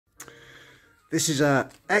This is a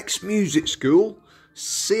ex-music school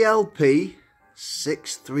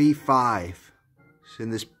CLP635. It's in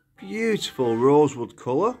this beautiful rosewood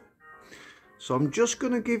colour. So I'm just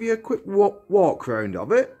going to give you a quick walk round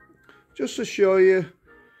of it, just to show you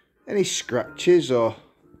any scratches, or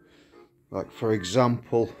like for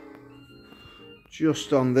example,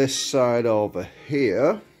 just on this side over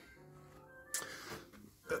here.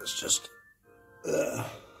 It's just there.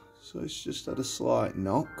 So it's just had a slight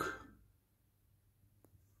knock.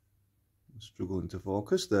 Struggling to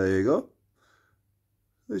focus. There you go.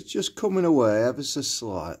 It's just coming away ever so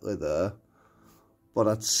slightly there, but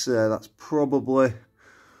I'd say that's probably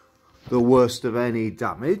the worst of any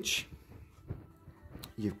damage.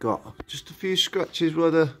 You've got just a few scratches where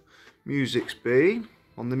the music's been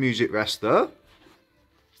on the music rest there.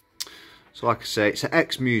 So like I say, it's an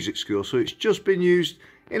ex-music school, so it's just been used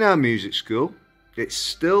in our music school. It's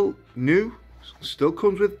still new, still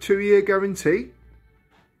comes with a 2-year guarantee.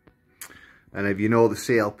 And if you know the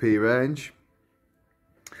CLP range,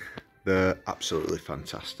 they're absolutely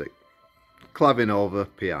fantastic. Clavinova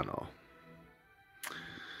piano.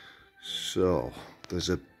 So there's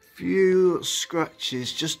a few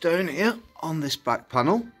scratches just down here on this back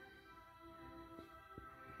panel.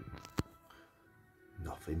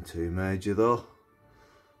 Nothing too major though.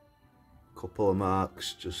 Couple of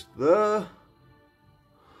marks just there.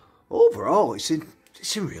 Overall, it's in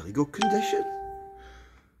really good condition.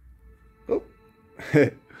 Oh,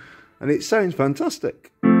 and it sounds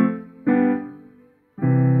fantastic.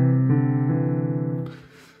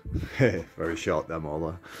 Very short demo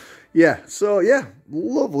there. Yeah, so yeah,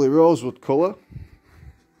 lovely rosewood colour.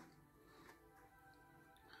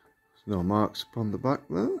 There's no marks upon the back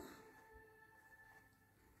there.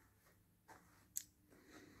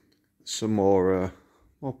 Some more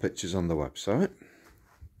pictures on the website.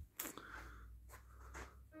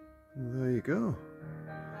 And there you go.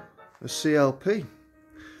 A CLP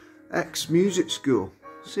ex-music school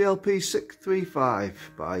CLP635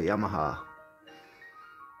 by Yamaha.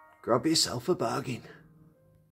 Grab yourself a bargain.